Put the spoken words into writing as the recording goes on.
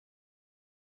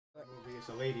Movie, it's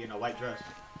a lady in a white dress.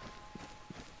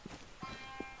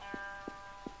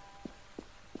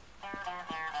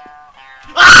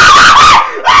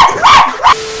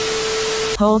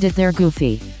 Hold it there,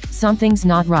 Goofy. Something's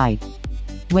not right.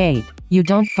 Wait, you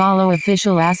don't follow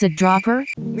official acid dropper?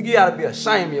 Nigga, you gotta be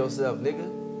ashamed of yourself, nigga.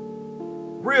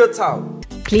 Real talk.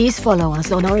 Please follow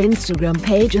us on our Instagram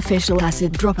page, Official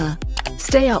Acid Dropper.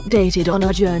 Stay updated on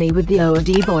our journey with the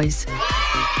O&D boys.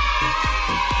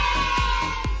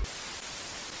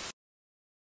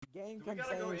 Gang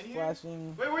contains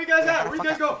flashing. Wait, where you guys at? Where you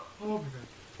guys go? Oh my god.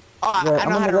 Oh, I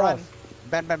know how to run.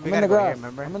 Ben, we gotta go here,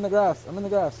 remember? I'm in the grass.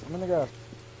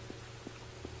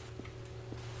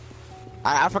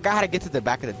 I forgot how to get to the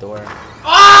back of the door.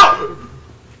 Oh!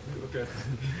 Okay.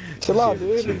 Chill out,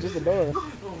 dude. It's just a door.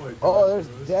 Oh my god. Oh, there's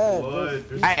dead.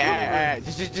 Alright.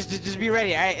 Just be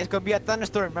ready, alright? It's gonna be a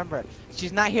thunderstorm, remember?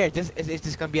 She's not here, it's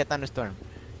just gonna be a thunderstorm.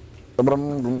 You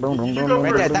go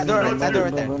Right there, first. that door right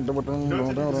there. I don't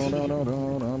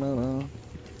know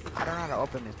how to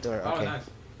open this door, Oh, okay. nice.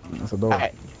 That's a door.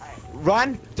 Alright.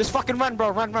 Run! Just fucking run,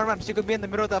 bro. Run. So you could be in the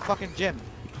middle of the fucking gym.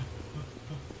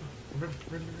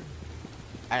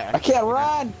 I can't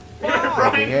run!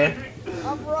 Run!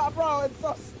 Bro, it's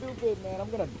so stupid, man. I'm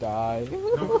gonna die.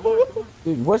 No, come on.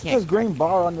 Dude, what's this green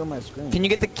bar under my screen? Can you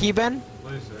get the key, Ben?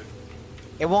 Let me see.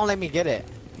 It won't let me get it.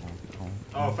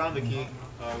 Oh, found the key.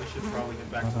 We should probably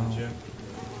get back to the gym.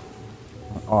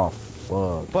 Oh,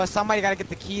 fuck. But somebody gotta get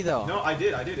the key, though. No, I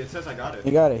did. It says I got it.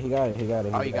 He got it. Oh,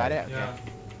 you got it? Okay. Yeah.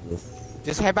 Yes.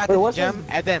 Just head back to the gym,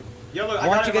 and then Yeah, look, I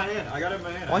Once got you it in my hand. I got it in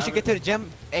my hand. once you get to the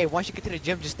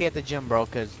gym, just stay at the gym, bro,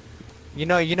 cause you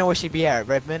know where she be at,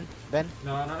 right, Ben?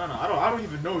 No. I don't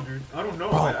even know, dude. I don't know.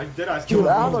 Bro. I did ask Dude, you.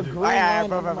 I have a green line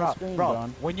bro, under my screen, bro.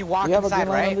 John. When you walk You have a inside, green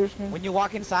line right? under your screen? When you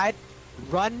walk inside,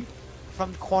 run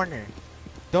from the corner.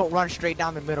 Don't run straight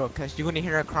down the middle, cause you're gonna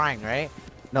hear her crying, right?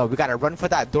 No, we gotta run for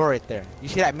that door right there. You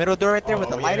see that middle door right there with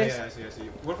the light is? Yeah, I see.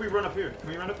 What if we run up here? Can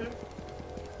we run up here?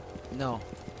 No.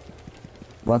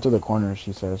 Run to the corner,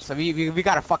 she says. So we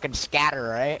gotta fucking scatter,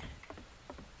 right?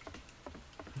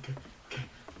 Okay.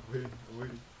 Wait.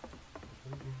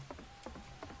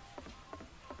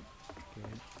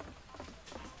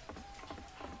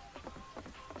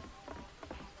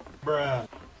 Bruh.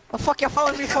 The fuck you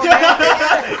following me for, man?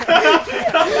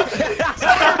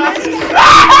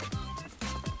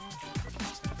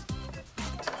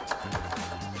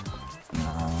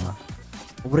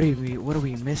 What are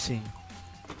we missing?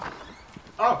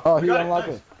 Oh, we he got unlocked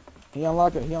nice. it. He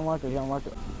unlocked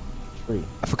it. Free.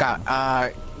 I forgot.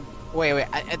 Wait.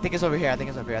 I think it's over here. I think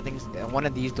it's one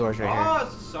of these doors right here. Oh,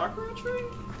 it's a sakura tree?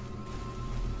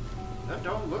 That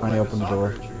don't look I like opened a the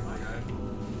door. sakura tree, my guy.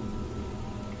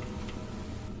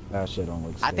 That shit don't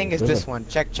look I think it's There's this one.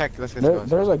 Check. Let's go.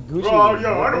 There's a Gucci. Bro,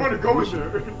 yo, I don't want to go in there.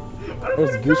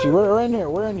 There's Gucci. We're in here.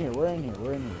 We're in here.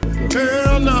 Let's get it.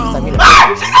 Hell no.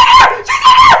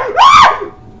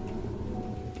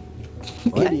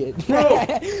 Idiot.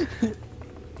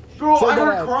 Bro, Say I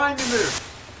heard that. crying in there.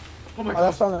 Oh my Oh, god.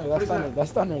 that's thunder. What is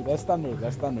That's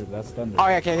thunder. Oh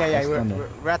yeah, okay, yeah. That's We're thunder.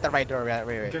 at the right door.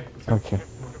 Wait. Okay. Okay.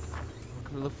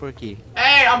 Look for a key.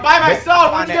 Hey, I'm by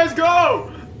myself. Where'd you guys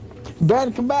go?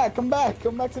 Ben, come back to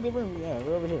the room. Yeah,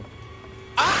 we're over here.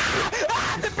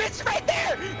 Ah! The bitch right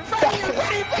there! In front of you!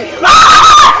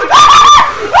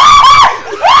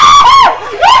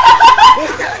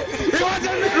 It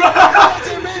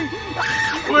wasn't me!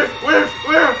 Where?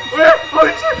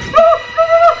 Holy shit!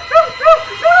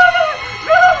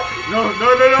 No!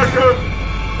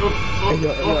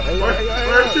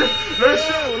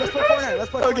 Let's play Fortnite. Let's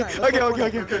play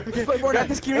Fortnite. Got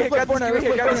this key right here.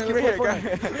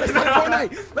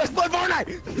 Let's play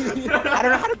Fortnite. I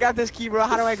don't know how to grab this key, bro.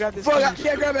 How do I grab this key? I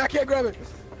can't grab it.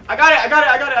 I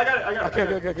got it.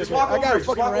 Okay. Just walk I got over a it.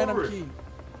 fucking random key.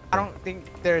 I don't think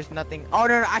there's nothing. Oh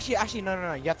no. Actually,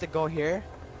 no. You have to go here,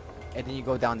 and then you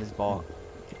go down this vault.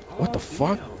 What the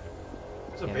fuck?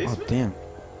 It's a Yeah. basement? Oh, damn.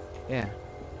 Yeah.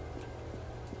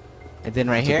 And then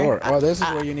right It's a here. door. Oh, this is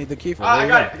where you need the key for. I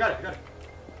There you got go. it.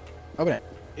 Open it.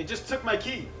 It just took my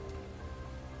key.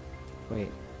 Wait.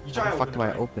 You How try the fuck do I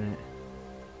right? open it?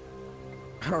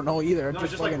 I don't know either. I'm No,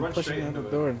 just just, like, fucking run pushing straight on the into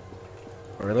it. door.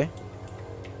 Really?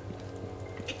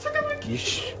 It took out my key.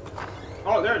 Yeesh.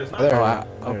 Oh, there it is. There. Oh, I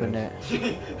There opened it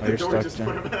it. Oh, you're Door stuck just there.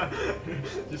 put him out.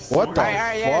 Just What swung the out.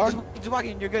 Alright, yeah. fuck? Just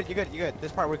walking. You're good.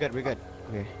 This part we're good.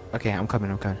 Okay, I'm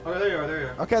coming. Oh, there you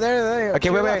are. Okay, there you go. Okay,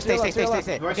 Chill wait. out, Stay. chill out.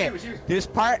 No, I see Okay, you. this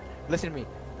part. Listen to me.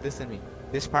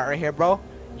 This part right here, bro.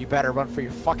 You better run for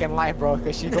your fucking life, bro,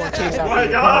 because she's gonna chase Oh after my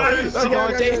you. gosh! She's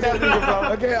gonna chase after you,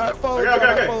 bro. Okay, I follow Okay. John.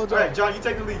 I follow John. Alright, John, you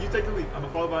take the lead. I'm gonna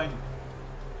follow behind you.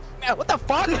 Man, what the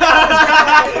fuck?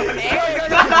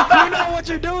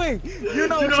 you're doing. You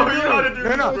know what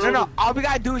you're doing. No. All we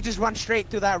gotta do is just run straight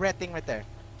through that red thing right there.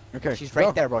 Okay. She's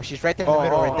right there, bro. She's right there in the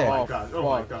middle, right there. Oh my god. Oh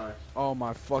my god. Oh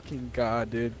my fucking god,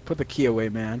 dude. Put the key away,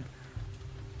 man.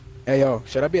 Hey, yo,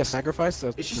 should I be a sacrifice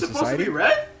to Is she to supposed society? to be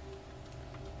red?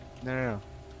 No.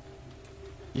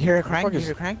 You hear her crying? You hear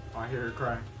her crying? I hear her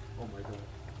crying. Oh my god.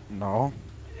 No.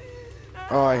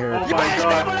 Oh, I hear it. Oh my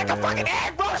god. Like a fucking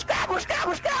egg, bro. Scrabble.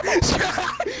 Scrabble.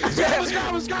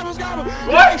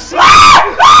 What?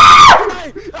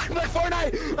 I play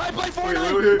Fortnite!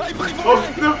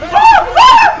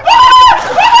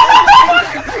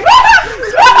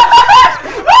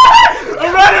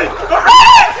 I'm running!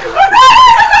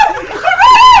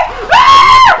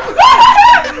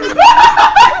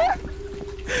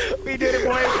 We did it,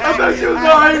 boys. I thought she was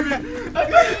behind me!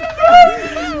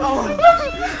 Oh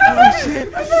shit.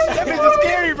 That bitch is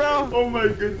scary, bro. Oh my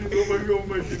goodness,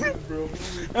 bro.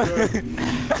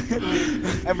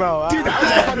 Hey, bro. Dude,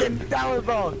 that was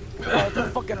bro. It's a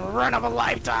fucking run of a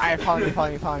lifetime. Alright,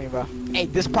 follow me, bro. Hey,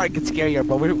 this part gets scarier,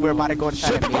 bro. We're about to go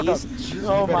inside a maze.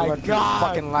 Oh my god.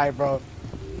 Fucking live, bro.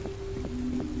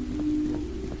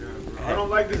 I don't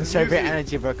like this Conserve music. your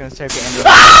energy, bro. Conserve your energy.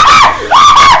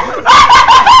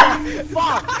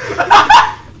 Fuck!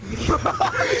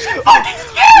 Fucking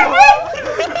scared, bro!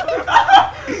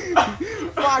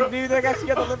 Fuck, dude. I got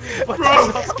scared to live. Bro,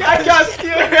 I got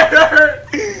scared!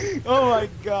 Oh my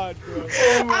god, bro.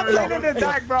 I'm playing in the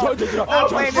dark, bro. I'm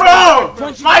playing in the Bro!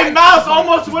 dark. My mouse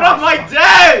almost went off my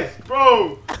desk!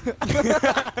 Bro!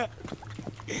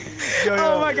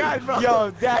 Oh my god, bro.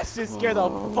 Yo, that shit scared the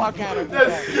fuck out of me.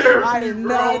 That's scary, I did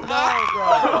not know,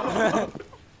 bro.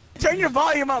 Turn your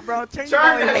volume up, bro. Turn your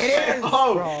volume that up. shit It is,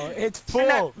 up. bro. It's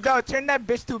full. Turn that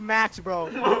bitch to max, bro.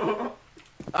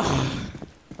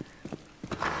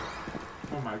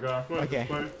 Oh my god. What? Okay.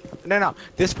 What? No.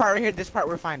 This part right here, this part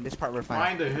we're fine.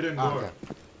 Find the hidden door. Okay.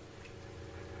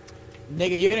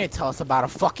 Nigga, you didn't tell us about a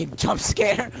fucking jump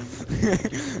scare.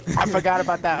 I forgot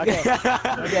about that.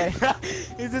 Okay.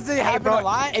 Is this happen a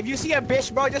lot? If you see a bitch,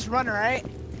 bro, just run, alright?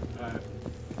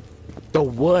 The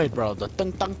wood, bro. The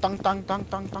tung. Oh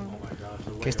my gosh.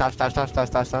 Okay, stop.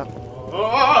 Oh,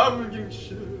 I'm getting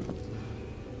shit.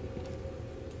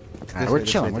 We're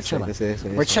chilling.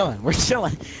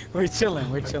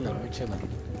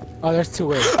 Oh, there's two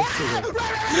ways.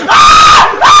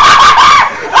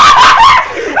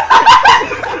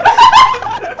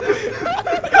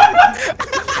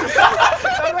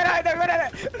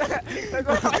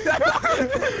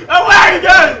 Oh, where are you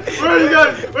guys?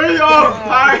 Where are you? Oh,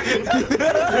 hi.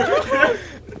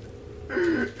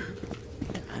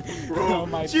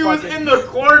 Bro, she was in the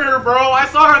corner, bro. I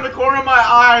saw her in the corner of my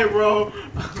eye, bro.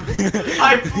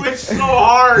 I flinched so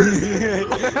hard.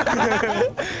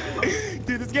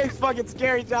 Dude, this game's fucking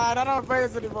scary, John. I don't want to play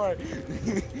this anymore.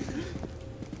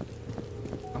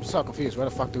 I'm so confused. Where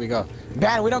the fuck do we go?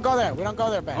 Ben, we don't go there.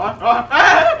 Ben.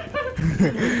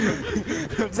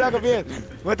 I'm so confused.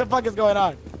 What the fuck is going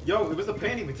on? Yo, it was a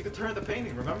painting. We took a turn at the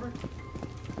painting, remember?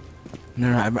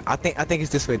 No. I think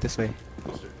it's this way. Closer.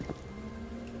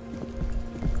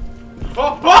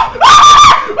 Oh!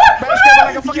 Ben's coming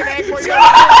like a fucking egg for you.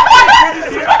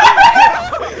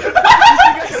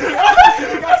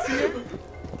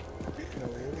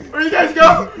 Where you guys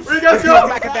go? I'm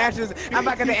back at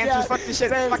the answers. Fuck this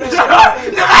shit. Fuck this shit.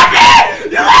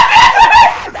 You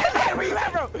left Where you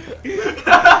at, bro? You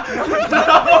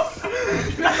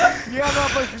guys wanna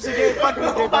play fishing game? Fuck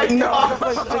this game,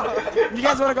 bro. You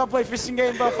guys wanna go play fishing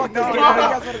game, bro? Fuck this game, bro. You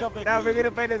guys wanna go play? No, we're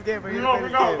gonna play this game, bro.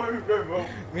 bro.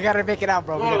 We gotta make it out,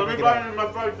 bro. Oh, let me buy it in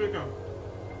my fried chicken.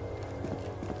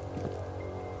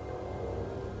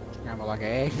 Scramble like an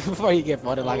egg before you get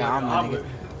voted like an omelet, nigga.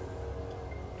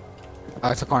 Oh,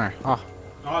 it's a corner. Oh,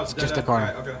 It's just a corner.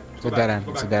 Right, okay. It's a dead end.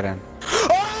 It's a dead end. Where?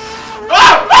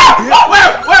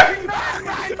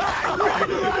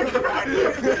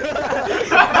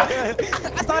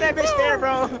 I saw that bitch there,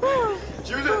 bro.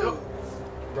 She was in...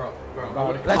 Bro.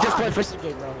 Let's just play fishing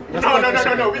game, bro.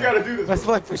 No. We gotta do this. Let's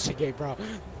play fishing game, bro.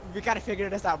 We gotta figure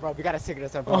this out, bro.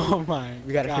 Oh my.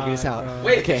 We gotta figure this out.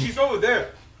 Wait, okay. She's over there.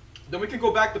 Then we can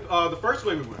go back the first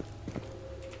way we went.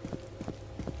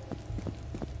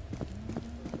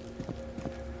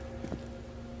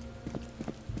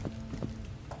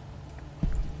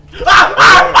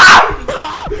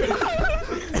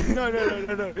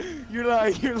 No. You're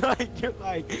like.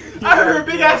 I heard her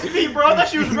big ass feet, bro. I thought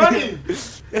she was running.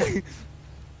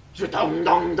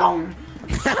 Dong.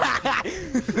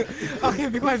 Okay,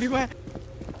 be quiet.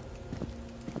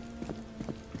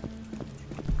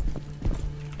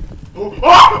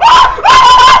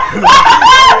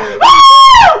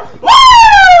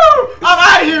 I'm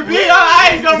out of here, B. I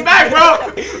ain't coming back, bro.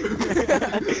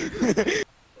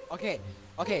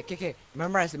 Okay.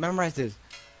 Memorize this.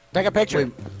 Take a picture.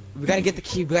 Wait, we gotta get the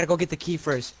key. We gotta go get the key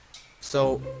first.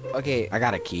 So, okay. I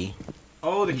got a key.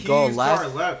 Oh, the keys Go to left. our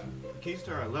left. The keys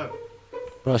to our left.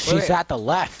 Bro, she's at the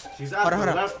left. She's at Hold on, the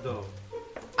hold on. left though.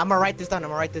 I'm gonna write this down.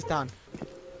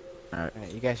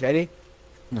 Alright. You guys ready?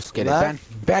 Let's get Left.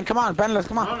 it, Ben. Ben, come on. Ben, let's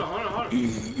come on. Hold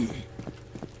on.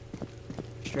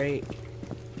 Straight.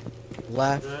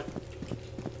 Left.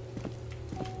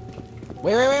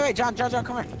 Wait. John,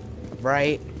 come here.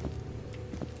 Right.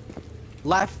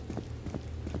 Left.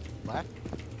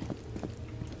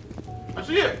 I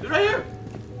see it. It's right here.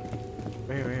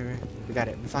 Wait. We got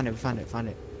it. We found it.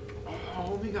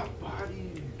 Oh, we got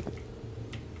body.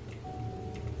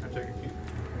 Can I take a key?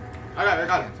 I got it.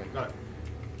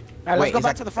 Alright, let's Wait, go is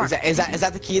back that- to the front. Is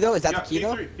that the key though? Is that the key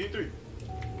though? Key three.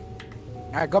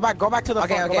 Alright, go back to the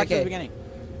front. Go back to the beginning.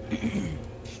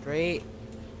 Straight.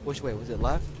 Which way? Was it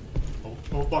left? Oh,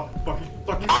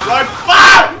 fucking run!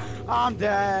 Fuck! I'm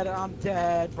dead,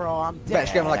 bro. I'm dead. Better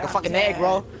scream like a I'm fucking dead. egg,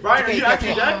 bro. Brian, are you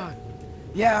actually dead?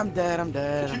 Yeah, I'm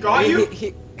dead. She got you?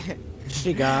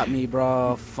 She got me,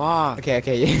 bro. Fuck.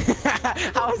 Okay.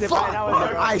 How was it, Brian? How was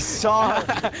it, bro? I saw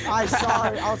her. I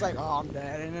was like, oh, I'm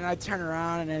dead. And then I turn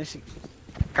around and then she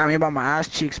got me by my ass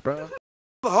cheeks, bro.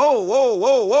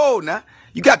 Whoa, now.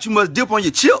 You got too much dip on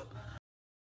your chip. Alright,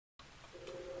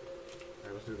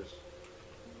 let's do this.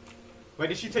 Wait,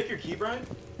 did she take your key, Brian?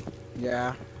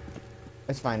 Yeah.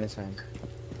 It's fine.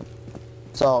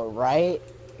 So right,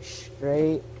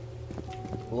 straight,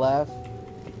 left,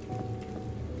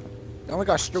 Then we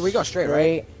go straight,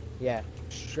 right? Yeah.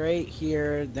 Straight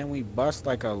here, then we bust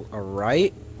like a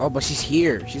right. Oh, but she's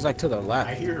here. She's like to the left.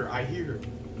 I hear her.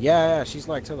 Yeah, she's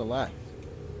like to the left.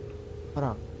 Hold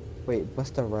on. Wait,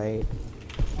 bust the right.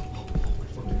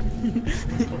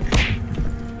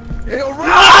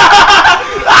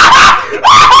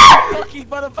 Fucking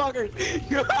motherfuckers!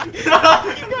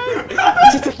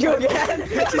 She took you again.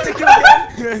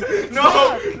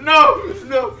 No!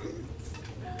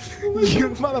 You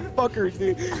motherfuckers,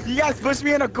 dude. You guys pushed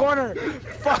me in a corner.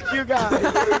 Fuck you guys.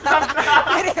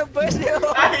 I didn't push you.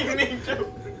 I didn't mean to.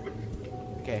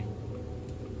 Okay.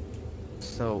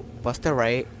 So bust the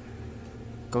right.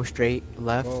 Go straight,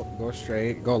 left. Go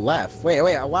straight. Go left. Wait.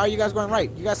 Why are you guys going right?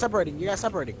 You guys separating. Wait, you're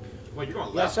going You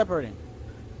guys left? separating.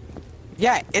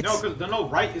 Yeah, it's. No, because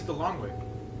right is the long way.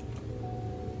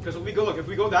 Because if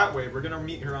we go that way, we're gonna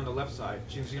meet her on the left side.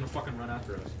 She's gonna fucking run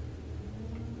after us.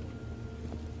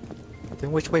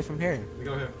 Then which way from here? We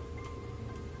go here.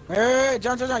 Hey,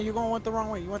 John, you went the wrong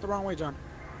way. You went the wrong way, John.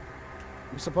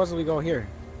 We supposedly go here.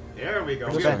 There we go.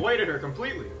 We Okay. avoided her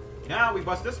completely. Now we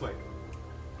bust this way.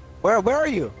 Where are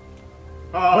you?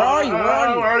 Where are you? Where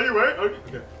are you? Wait.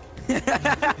 Okay. Okay.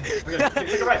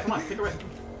 Take a right. Come on. Take a right.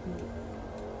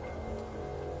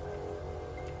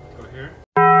 Go here.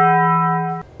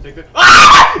 Take the. I'm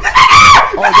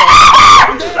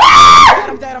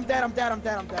dead.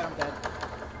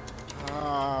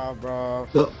 Ah, bro.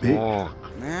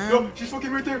 Man. Yo, she's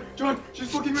fucking right there. John, she's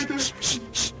fucking right there.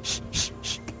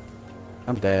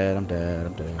 I'm dead.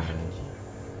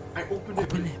 I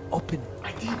opened it. Open.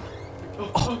 I did.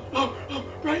 Oh,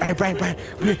 Brian. Hey, Brian.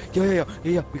 Yo.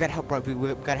 We gotta help Brian.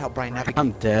 We gotta help Brian navigate.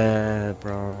 I'm dead,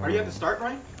 bro. Are you at the start,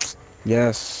 Brian?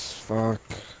 Yes. Fuck.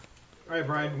 Alright,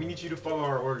 Brian, we need you to follow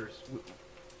our orders.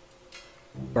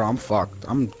 Bro, I'm fucked.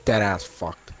 I'm dead ass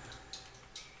fucked.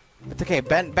 It's okay.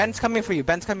 Ben's coming for you.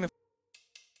 No,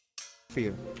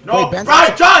 Wait, Ben's-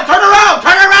 Brian, John, turn around!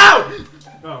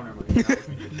 No, never mind.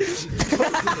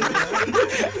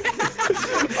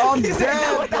 I'm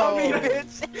dead, Without me, bro.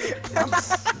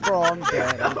 bitch. Bro, I'm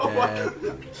dead.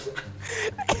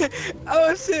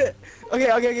 Oh shit. Okay.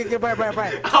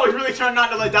 Brian. I was really trying not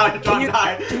to let John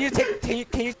die. Can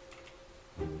you?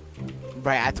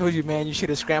 Brian, I told you, man. You should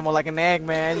have scrambled like an egg,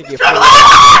 man. You get.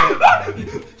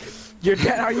 You're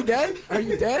dead? Are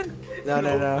you dead?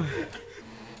 No.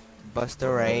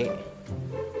 Buster, right?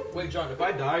 Wait, John, if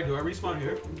I die, do I respawn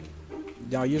here?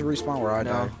 No, you respawn where I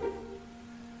No.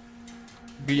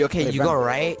 die. Okay, Wait, you Ben- go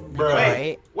right. You go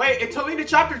Wait, right. it took me to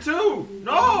chapter 2!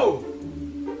 No!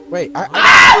 Wait,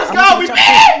 Let's go! We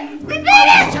made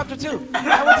it! Chapter 2!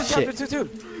 I went to Shit. chapter 2 too!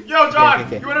 Yo, John,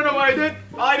 Okay. you wanna know what I did?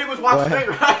 All I did was walk Go straight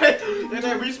right, and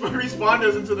then respawned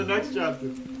us into the next chapter.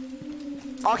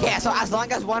 Okay, so as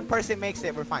long as one person makes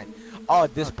it, we're fine. Oh,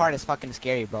 this part is fucking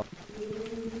scary, bro.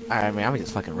 Alright, man, I'm gonna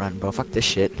just fucking run, bro. Fuck this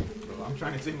shit. Bro, I'm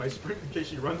trying to save my sprint in case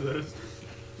she runs at us.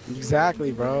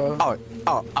 Exactly, bro. Oh,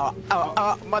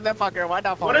 motherfucker, why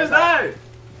not? What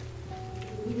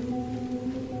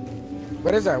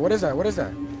is that? What is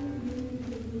that?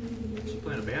 She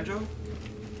playing a banjo?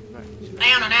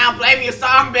 Now, play me a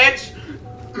song, bitch!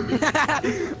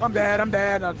 I'm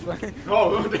dead. No,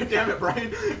 Oh, damn it,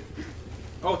 Brian.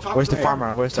 Oh, talk Where's to the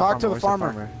farmer? Where's Talk to the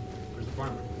farmer. the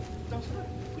farmer? Outside.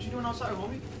 What you doing outside,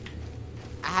 homie?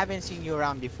 I haven't seen you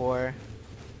around before.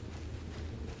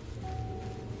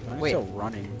 I'm Wait. still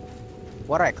running.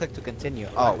 What do I click to continue?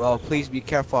 Oh, well, please be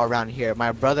careful around here.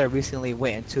 My brother recently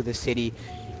went into the city,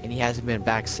 and he hasn't been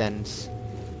back since.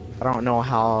 I don't know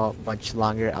how much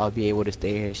longer I'll be able to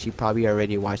stay here. She probably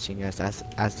already watching us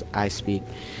as I speak.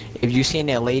 If you seen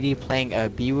a lady playing a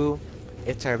biwu,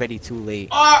 it's already too late.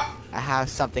 Ah! I have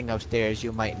something upstairs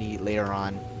you might need later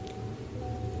on.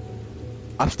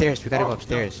 Upstairs, we gotta go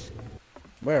upstairs.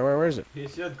 Where is it? He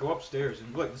said go upstairs,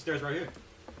 and look, the stairs right here.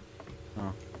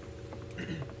 Oh.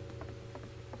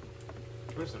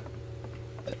 Where's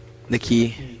that? The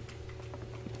key.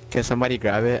 Can somebody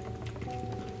grab it?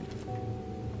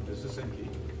 Is this the same key?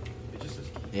 It just says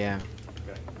key. Yeah.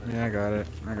 Okay. Yeah, I got it.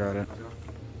 Let's go.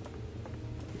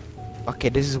 Okay,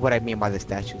 this is what I mean by the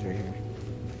statues right here.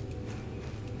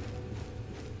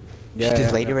 Yeah, See this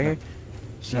yeah, lady yeah, right yeah. here?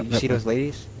 See, Yep, you yep, see those yep.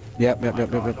 ladies? Yep.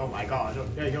 Oh my god.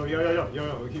 Hey, yo.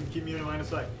 Keep me in line of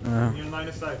sight. Keep me in line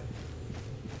of sight.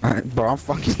 Bro, I'm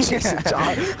fucking chasing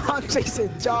John. I'm chasing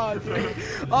John, dude.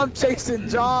 I'm chasing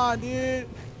John, dude.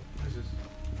 What is this?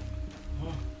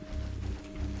 Oh.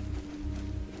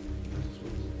 What is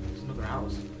this? It's another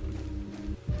house.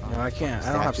 No, I can't.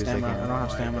 I don't have Statues stamina. again. I don't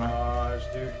have stamina. Gosh,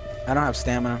 dude. I don't have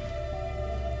stamina.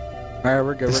 Alright,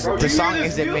 we're good. This, We're Bro, good. the you song hear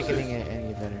this isn't music? making it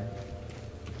any better.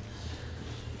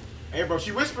 Hey, bro,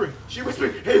 she whispering.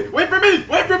 Hey, wait for me.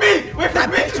 That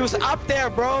bitch was up there,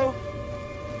 bro.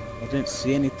 I didn't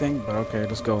see anything, but okay,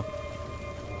 let's go.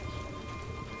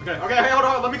 Okay, hey, hold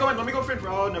on. Let me go in. Oh,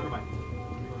 never mind.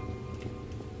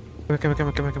 Come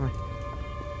here.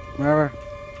 Whatever.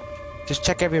 Just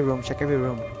check every room. This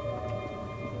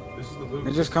is the loop.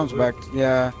 It just comes back.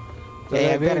 Yeah.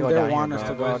 Yeah, we gotta go they down want here, us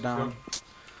bro. to go Let's down. go.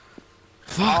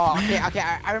 Oh, okay.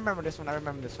 I remember this one.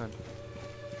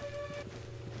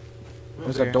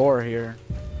 There's a door here.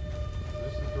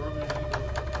 This is the door we need to go.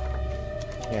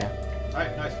 Yeah,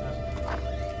 Alright, nice.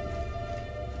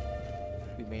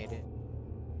 we made it.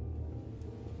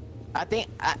 I think,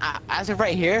 as of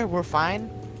right here, we're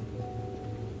fine.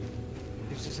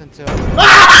 It's just until.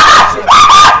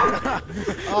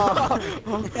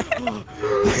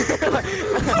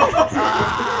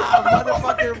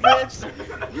 Motherfucker,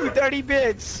 bitch! You dirty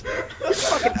bitch! You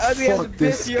fucking ugly ass Fuck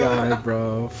this bitch, yo! guy,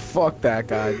 bro. Fuck that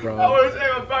guy, I bro. was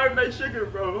saying I'm buying my sugar,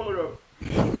 bro.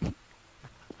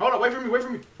 Hold on, wait for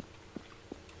me.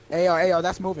 Hey yo,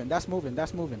 that's moving.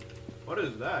 What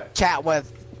is that? Chat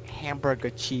with hamburger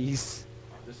cheese.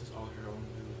 Oh, this is all here I want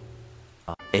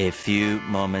to do. A few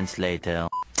moments later.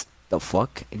 The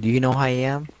fuck? Do you know who I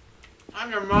am?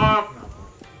 I'm your mom.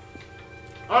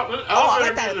 No. Oh, I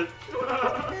like that.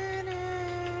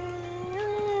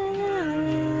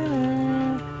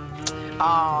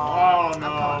 Oh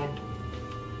no.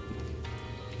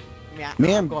 Me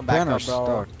I'm and going back Ben are up,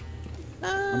 bro. stuck.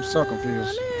 I'm so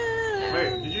confused.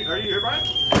 Wait, are you here, Brian?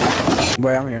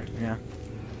 Wait, I'm here. Yeah.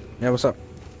 Yeah, what's up?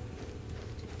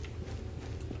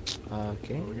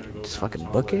 Okay, We're gonna go just down fucking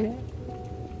this book hallway. it.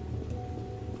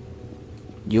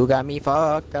 You got me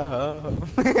fucked up.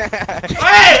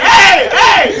 Hey!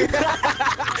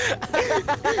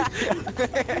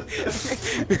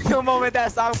 The moment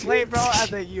that song played, bro, I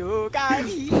said, you got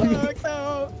me fucked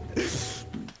up.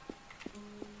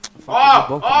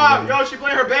 Yo, she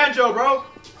playing her banjo, bro.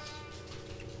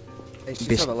 Hey, she's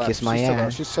Bitch, to the left. kiss my she's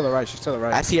ass. she's to the right. She's to the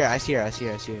right. I see her.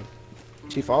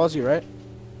 She follows you, right?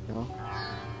 No.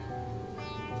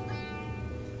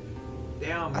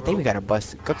 Damn, bro. I think we gotta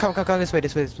bust. Come this way.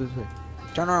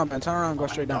 Turn around, Ben. Turn around. Go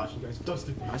straight down. Gosh, you guys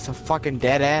dusted me. That's a fucking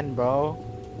dead end, bro.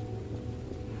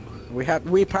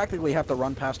 We practically have to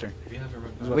run past her. We have to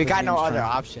run. Is what We this got no game's other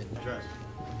trying. option. Dress.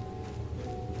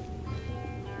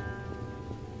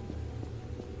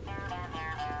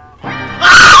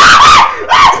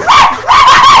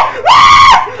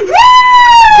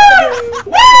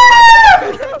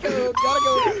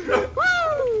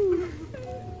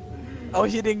 Oh,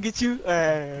 she didn't get you?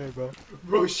 Hey, bro.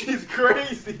 Bro, she's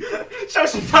crazy. So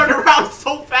she turned around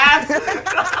so fast.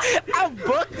 I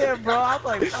booked it, bro. I'm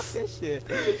like, fuck this shit.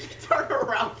 She turned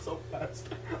around so fast.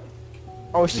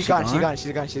 Oh, Is she's she gone. gone?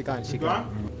 She's gone.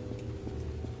 Gone?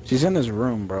 She's in this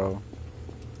room, bro.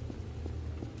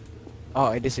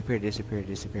 Oh, it disappeared.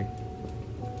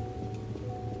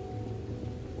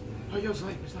 Oh, yo,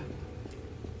 Slide.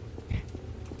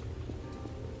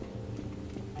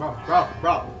 Bro.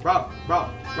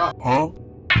 Huh?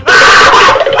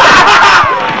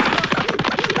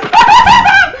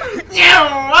 Yeah,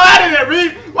 I'm out of there,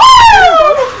 Reed. Woo!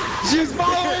 She's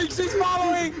following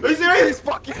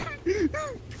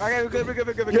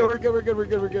Yeah, we're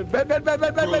good. Ben.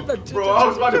 Bro, I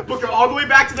was about to book it all the way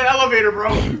back to the elevator,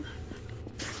 bro.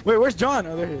 Wait, where's John?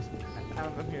 Oh, there he is.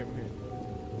 I'm here.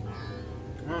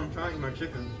 I'm trying to eat my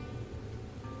chicken.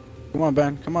 Come on,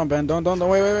 Ben. Don't.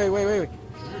 Wait. Wait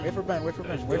for Ben.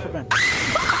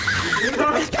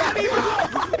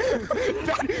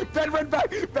 Ben, run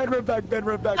back.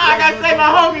 I gotta save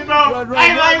my homie, bro. I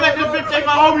ain't letting let this bitch take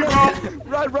my homie,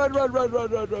 bro.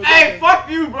 Run. Hey, fuck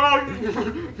you, bro.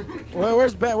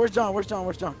 Where's Ben? Where's John? No.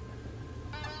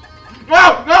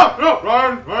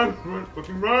 Run.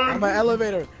 Fucking run. I'm at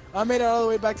elevator. I made it all the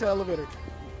way back to the elevator.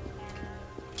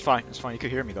 It's fine. You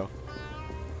could hear me though.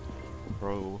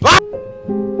 Bro.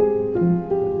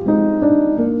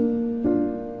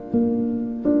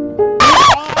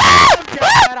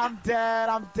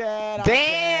 I'm dead.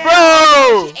 Damn!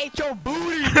 Bro! She ate your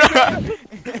booty!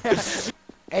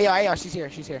 Hey, yo, she's here.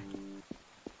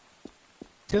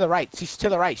 To the right. She's to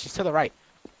the right.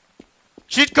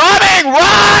 She's coming!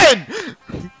 Run!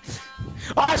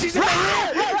 Oh, she's in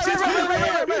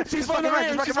the rear!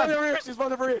 She's from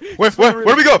the rear! Where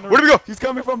do we go? She's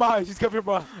coming from behind.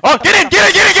 Oh, get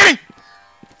in!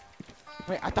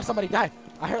 Wait, I thought somebody died.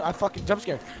 I fucking jump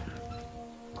scared.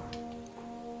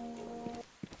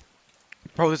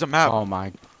 Bro, there's a map. Oh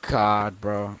my god,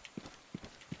 bro.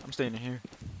 I'm staying in here.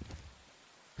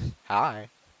 Hi.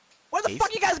 Where the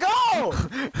fuck you guys go?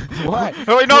 What?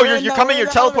 Oh wait, no, you're coming. You're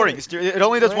teleporting. It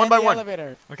only does one by one.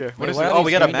 Elevator. Okay. What is it? Oh,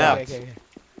 we got a map. Okay.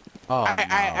 Oh,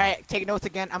 Alright, take notes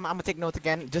again. I'm gonna take notes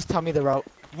again. Just tell me the route.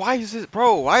 Why is it,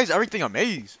 bro? Why is everything a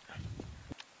maze?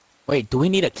 Wait, do we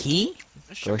need a key?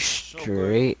 Go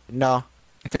straight. No.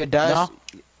 If it does,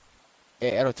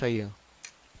 it'll tell you.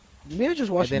 Maybe just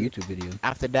watch a YouTube video.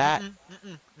 After that,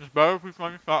 It's better if we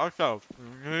find it ourselves.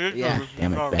 yeah.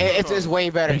 Damn it, Ben. It's way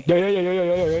better.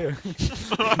 Yeah.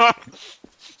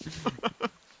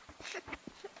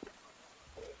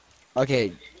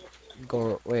 Okay,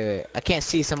 go. Wait. I can't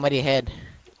see somebody's head.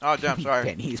 Oh damn,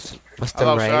 sorry. What's the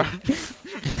right?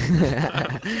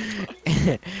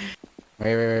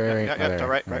 Wait. Yeah, the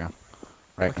right. Right.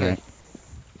 Okay.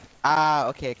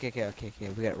 Okay.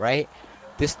 We got right.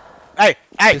 This. Hey!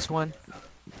 This one.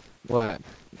 What?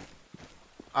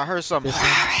 I heard some. This one.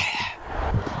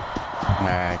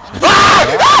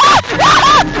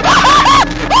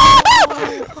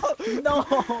 No!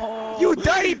 You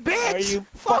dirty bitch! Are you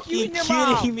fucking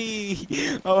kidding me?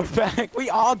 Oh, back. We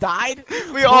all died.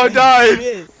 We all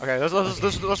died. Okay,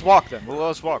 let's walk then.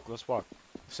 Let's walk.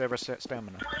 Save our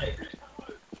stamina.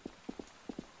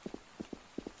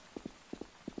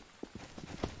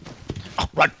 Oh,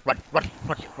 run!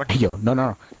 Yo,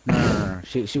 no.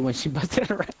 She when she busted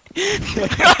it right.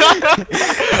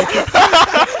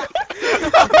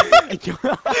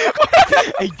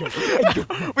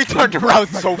 We turned around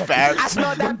so fast. I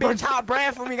smelled that bitch hot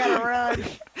breath when we gotta run.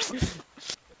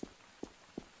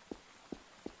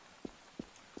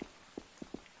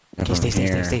 Okay, stay.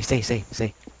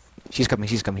 She's coming.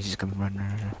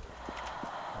 Run.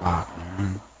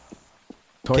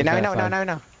 Okay,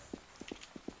 now.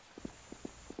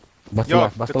 Bust the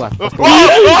left.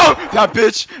 Oh, that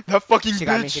bitch! That fucking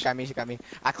bitch! She got me.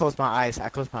 I closed my eyes.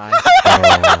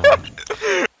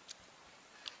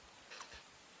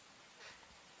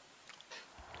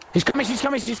 She's coming. She's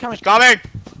coming! She's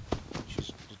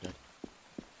dead.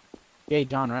 Yay,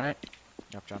 John, right?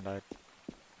 Yep, John died.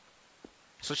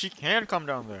 So she can come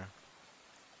down there.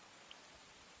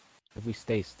 If we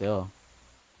stay still.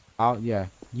 Yeah.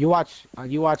 You watch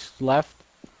left.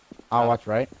 I'll watch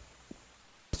right.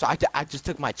 So I just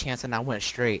took my chance and I went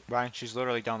straight. Ryan, she's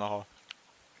literally down the hall.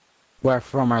 Where,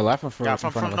 from our left or from? Yeah,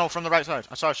 from from the right side.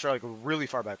 I saw her like really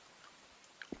far back.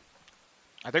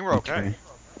 I think we're okay.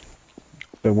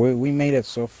 But we made it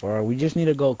so far. We just need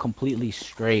to go completely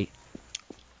straight.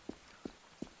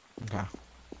 Okay.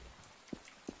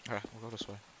 Okay, we'll go this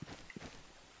way.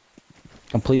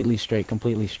 Completely straight.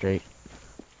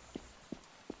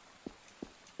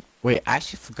 Wait, I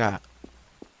actually forgot.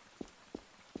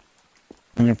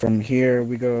 And then from here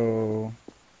we go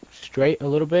straight a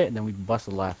little bit, and then we bust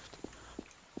a left.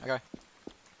 Okay.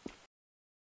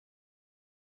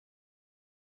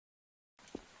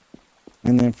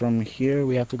 And then from here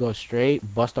we have to go straight,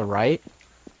 bust a right.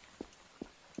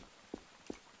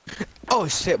 Oh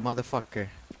shit, motherfucker!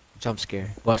 Jump scare.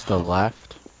 Bust a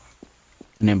left,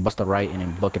 and then bust a right, and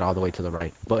then book it all the way to the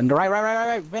right. But in the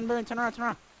right. Ben, turn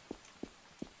around.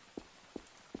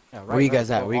 Yeah, right, where you guys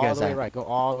at? Where you guys at? Right. Go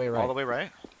all the way right. All the way right?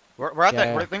 We're at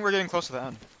that. I think we're getting close to the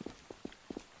end.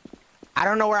 I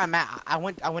don't know where I'm at. I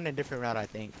went a different route, I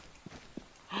think.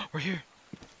 We're here.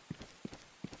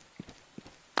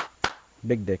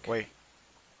 big dick. Wait.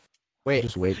 Wait.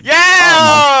 Just wait.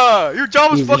 Yeah! Your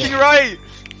job was Easy. fucking right!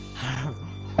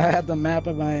 I had the map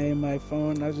of my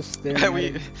phone. I was just staring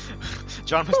at it.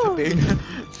 John was the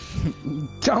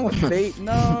bait. John was bait.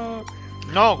 No.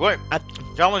 No, wait.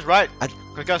 John was right.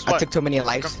 Cause guess what? I took too many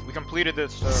lives. We completed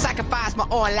this. Sacrifice my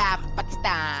own life,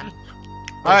 Pakistan.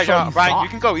 Alright, So John, you Brian, fought? you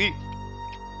can go eat.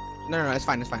 No, it's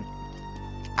fine, it's fine.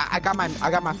 I got my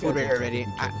food right here already.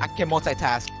 I can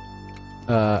multitask.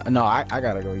 No, I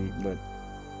gotta go eat, but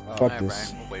fuck Alright,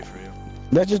 this. Brian, we'll wait for you.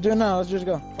 Let's just do it now. Let's just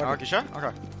go. Fuck Okay, sure? Okay.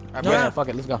 Alright, it. Brian. Yeah, fuck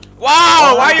it. Let's go.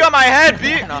 Wow, why are you on my head,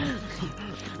 B? No. All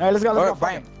right, let's go. Let's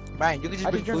go. Brian, you can just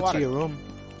I bring just drink food water. to your room.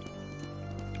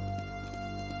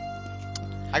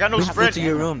 I got no Bring food sprint. to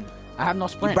your room. I have no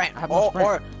sprint. Brian, I have no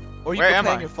sprint. or you Where can am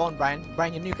play I? on your phone, Brian.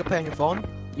 Brian, you know you can play on your phone.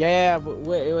 Yeah, but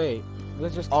wait.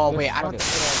 Let's just. Oh let's wait, I fuck don't.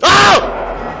 it.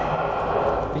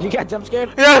 Oh! Did you get jump scared?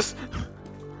 Yes!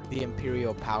 The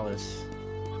Imperial Palace.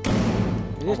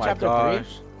 Is this my chapter gosh.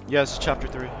 3? Yes, chapter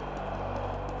 3.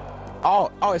 Oh,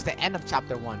 it's the end of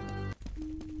chapter 1.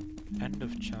 End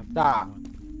of chapter Ah.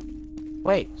 1.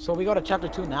 Wait, so we go to chapter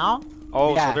 2 now?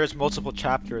 Oh, Yeah. so there's multiple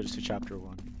chapters to chapter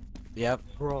 1. Yep.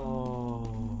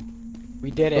 Bro.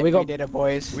 We did So it. we go- We did it,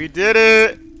 boys. We did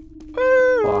it!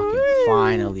 Woo! Fucking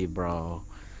finally, bro.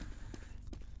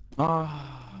 Ah.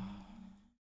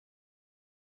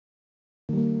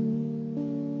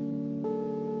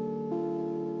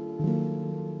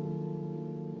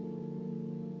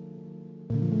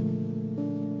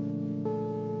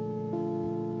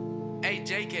 Hey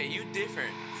JK, you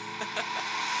different.